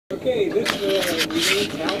Okay, this we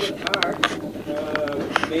named Talbot Park,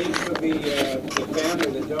 named for the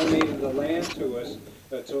family that donated the land to us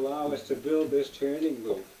to allow us to build this turning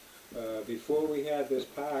loop. Before we had this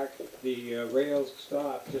park, the rails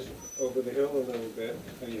stopped just over the hill a little bit.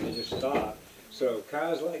 I mean, they just stopped. So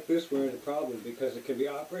cars like this weren't a problem because it can be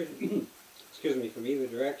operated, excuse me, from either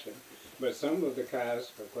direction. But some of the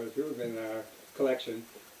cars, quite a few of them in our collection,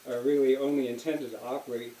 are really only intended to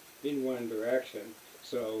operate in one direction.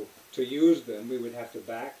 So to use them, we would have to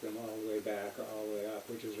back them all the way back or all the way up,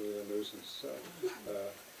 which is a real nuisance. So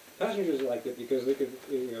passengers liked it because they could,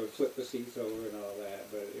 flip the seats over and all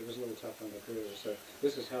that, but it was a little tough on the crew. So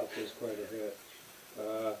this has helped us quite a bit.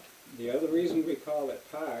 The other reason we call it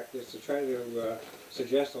park is to try to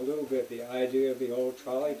suggest a little bit the idea of the old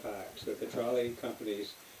trolley parks that the trolley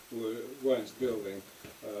companies were once building.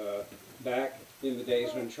 Back in the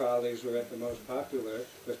days when trolleys were at the most popular,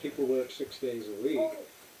 because people worked 6 days a week.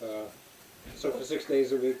 So for 6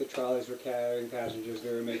 days a week, the trolleys were carrying passengers,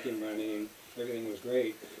 they were making money, and everything was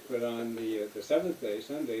great. But on the seventh day,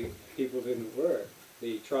 Sunday, people didn't work.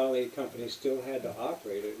 The trolley companies still had to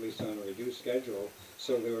operate, at least on a reduced schedule,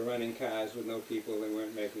 so they were running cars with no people, they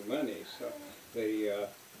weren't making money. So they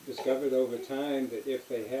discovered over time that if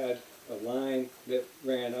they had a line that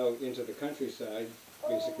ran out into the countryside,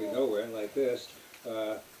 basically nowhere, like this,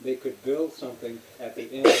 they could build something at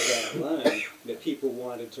the end of that line that people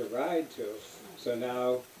wanted to ride to. So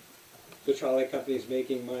now the trolley company is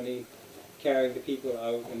making money, carrying the people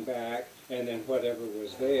out and back, and then whatever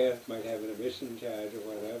was there might have an admission charge or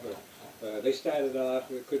whatever. They started off,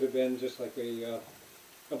 it could have been just like a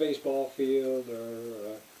baseball field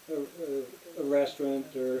or a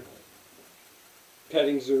restaurant or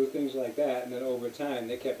petting zoo, things like that, and then over time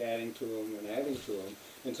they kept adding to them and adding to them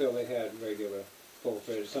until they had regular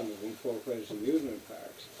full-fledged, some of them full-fledged amusement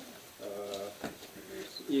parks.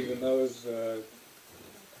 Even those were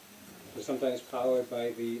sometimes powered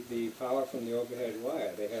by the power from the overhead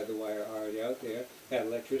wire. They had the wire already out there, had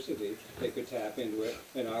electricity, they could tap into it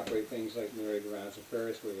and operate things like merry-go-rounds and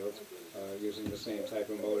Ferris wheels using the same type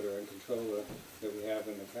of motor and controller that we have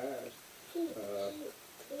in the cars.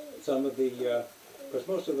 Some of the of course,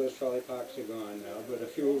 most of those trolley parks are gone now, but a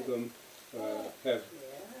few of them have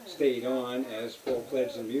stayed on as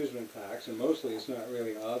full-fledged amusement parks, and mostly it's not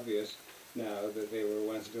really obvious now that they were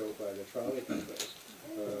once built by the trolley companies.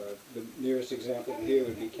 The nearest example here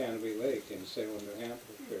would be Canterbury Lake in Salem, New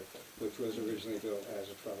Hampshire, which was originally built as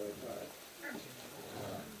a trolley park.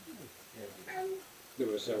 There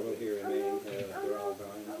were several here in Maine, they're all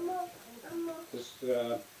gone. This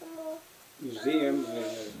museum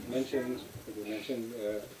we mentioned,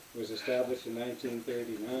 was established in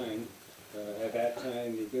 1939. At that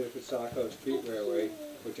time, the Bedford-Saco Street Railway,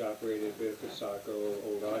 which operated Bedford-Saco,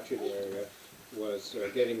 Old Orchard area, was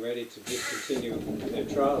getting ready to discontinue their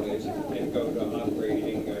trolleys and go to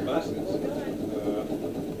operating buses.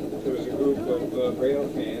 There was a group of rail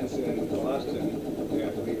fans in Boston, I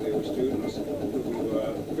believe they were students,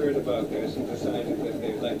 who heard about this and decided that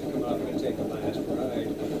they'd like to come up and take a last ride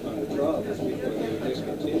on the trolleys before they were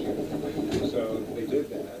discontinued. So they did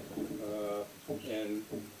that, and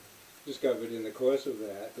discovered in the course of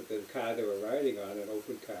that the car they were riding on, an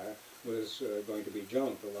open car, was going to be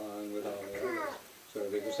junked along with all the others. So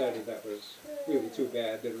they decided that was really too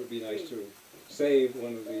bad, that it would be nice to save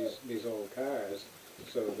one of these old cars.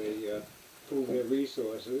 So they pooled their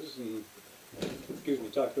resources and,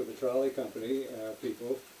 talked to the trolley company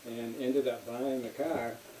people and ended up buying the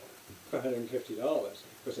car for $150.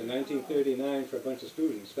 Because in 1939, for a bunch of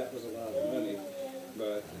students, that was a lot of money.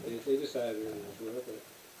 But they decided it was worth it.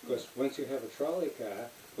 Because once you have a trolley car,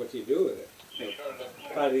 what do you do with it?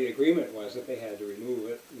 Part of the agreement was that they had to remove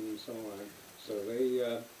it and so on. So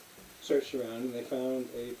they searched around and they found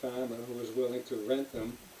a farmer who was willing to rent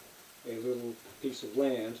them a little piece of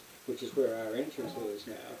land, which is where our entrance is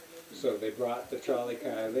now. So they brought the trolley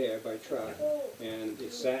car there by truck, and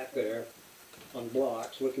it sat there on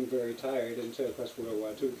blocks looking very tired until, of course, World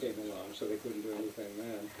War II came along, so they couldn't do anything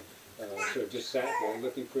then. So it just sat there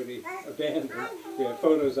looking pretty abandoned. We have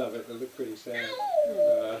photos of it that look pretty sad.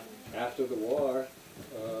 After the war,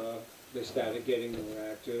 they started getting more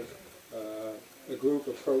active. A group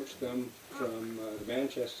approached them from the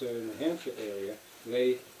Manchester, New Hampshire area.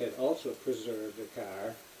 They had also preserved a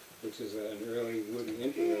car, which is an early wooden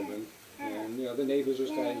interurban, and the neighbors were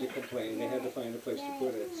starting to complain. They had to find a place to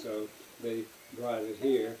put it, so they brought it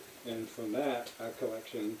here, and from that, our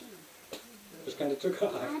collection just kind of took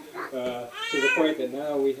off to the point that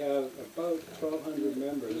now we have about 1,200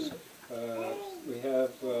 members. We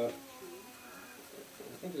have, I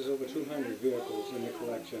think there's over 200 vehicles in the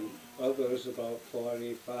collection, Of those, about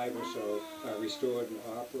 45 or so are restored and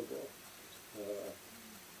operable.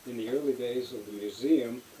 In the early days of the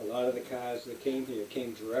museum, a lot of the cars that came here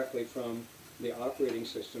came directly from the operating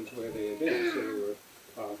systems where they had been, so they were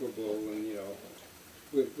operable and, you know,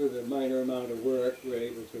 with a minor amount of work, we're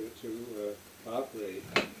able to operate.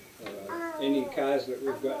 Any cars that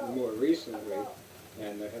we've gotten more recently,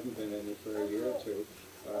 and there haven't been any for a year or two,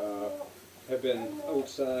 have been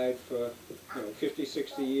outside for 50,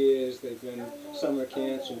 60 years. They've been summer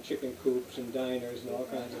camps and chicken coops and diners and all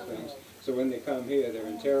kinds of things. So when they come here, they're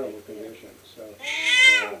in terrible condition. So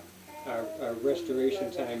our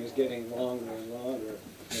restoration time is getting longer and longer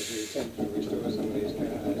as we attempt to restore some of these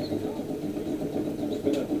cars. It's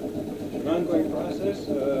been an ongoing process.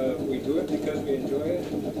 We do it because we enjoy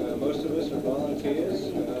it. Most of us are volunteers.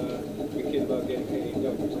 We kid about getting paid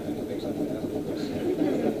overtime and things like that.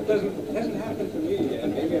 It hasn't happened for me yet.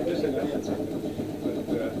 Maybe I'm missing out on something.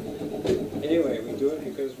 But anyway, we do it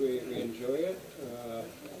because we enjoy it.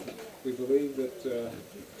 We believe that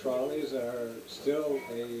trolleys are still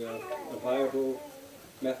a viable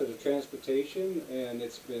method of transportation, and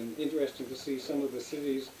it's been interesting to see some of the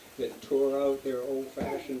cities that tore out their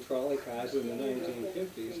old-fashioned trolley cars in the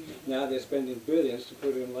 1950s. Now they're spending billions to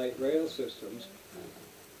put in light rail systems.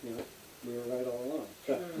 You know, we were right all along.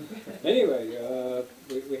 So, anyway,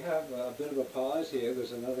 we have a bit of a pause here.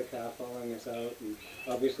 There's another car following us out, and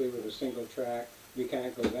obviously with a single track, we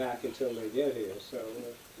can't go back until they get here. So,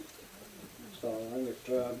 follow on.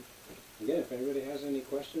 Again, if anybody has any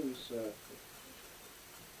questions,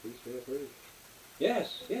 please feel free.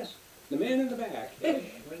 Yes, yes. The man in the back. Well,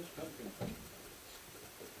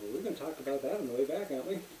 we're going to talk about that on the way back, aren't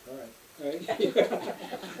we? All right.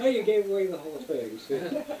 Oh, you gave away the whole thing. So.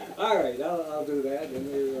 All right, I'll do that,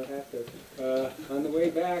 and we will have to. On the way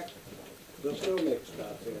back, we'll still make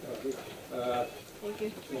stops here, probably. Thank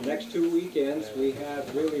you. The next 2 weekends, we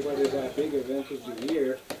have really what is our big event of the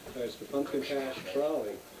year. It's the Pumpkin Patch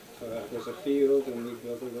Trolley. There's a field, and we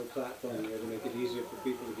built a little platform there to make it easier for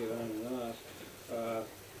people to get on and off.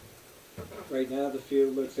 Right now, the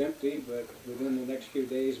field looks empty, but within the next few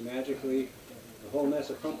days, magically, a whole mess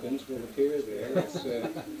of pumpkins will appear there.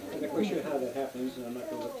 I'm not quite sure how that happens, and I'm not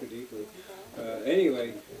going to look too deeply.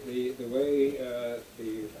 Anyway, the way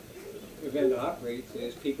the event operates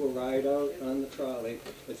is people ride out on the trolley.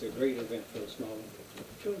 It's a great event for small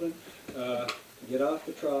children. Get off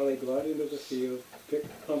the trolley, go out into the field, pick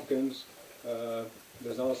pumpkins.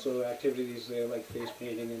 There's also activities there like face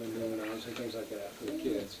painting and illuminons and things like that for the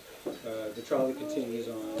kids. The trolley continues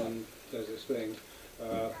on and does its thing.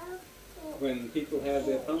 When people have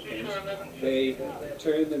their pumpkins, they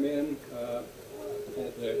turn them in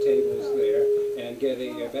at their tables there and get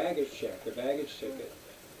a baggage check, a baggage ticket,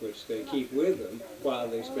 which they keep with them while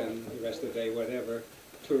they spend the rest of the day, whatever,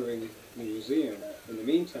 touring the museum. In the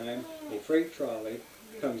meantime, a freight trolley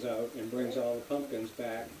comes out and brings all the pumpkins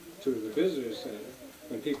back to the visitor center.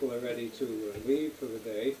 When people are ready to leave for the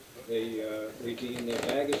day, they redeem their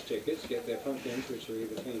baggage tickets, get their pumpkins, which are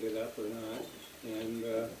either painted up or not, and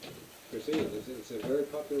proceed. It's a very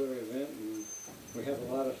popular event, and we have a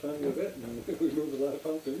lot of fun with it, and we move a lot of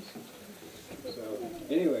pumpkins. So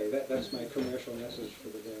anyway, that's my commercial message for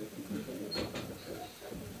the day.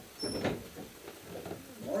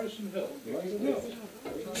 Morrison Hill. Morrison Hill.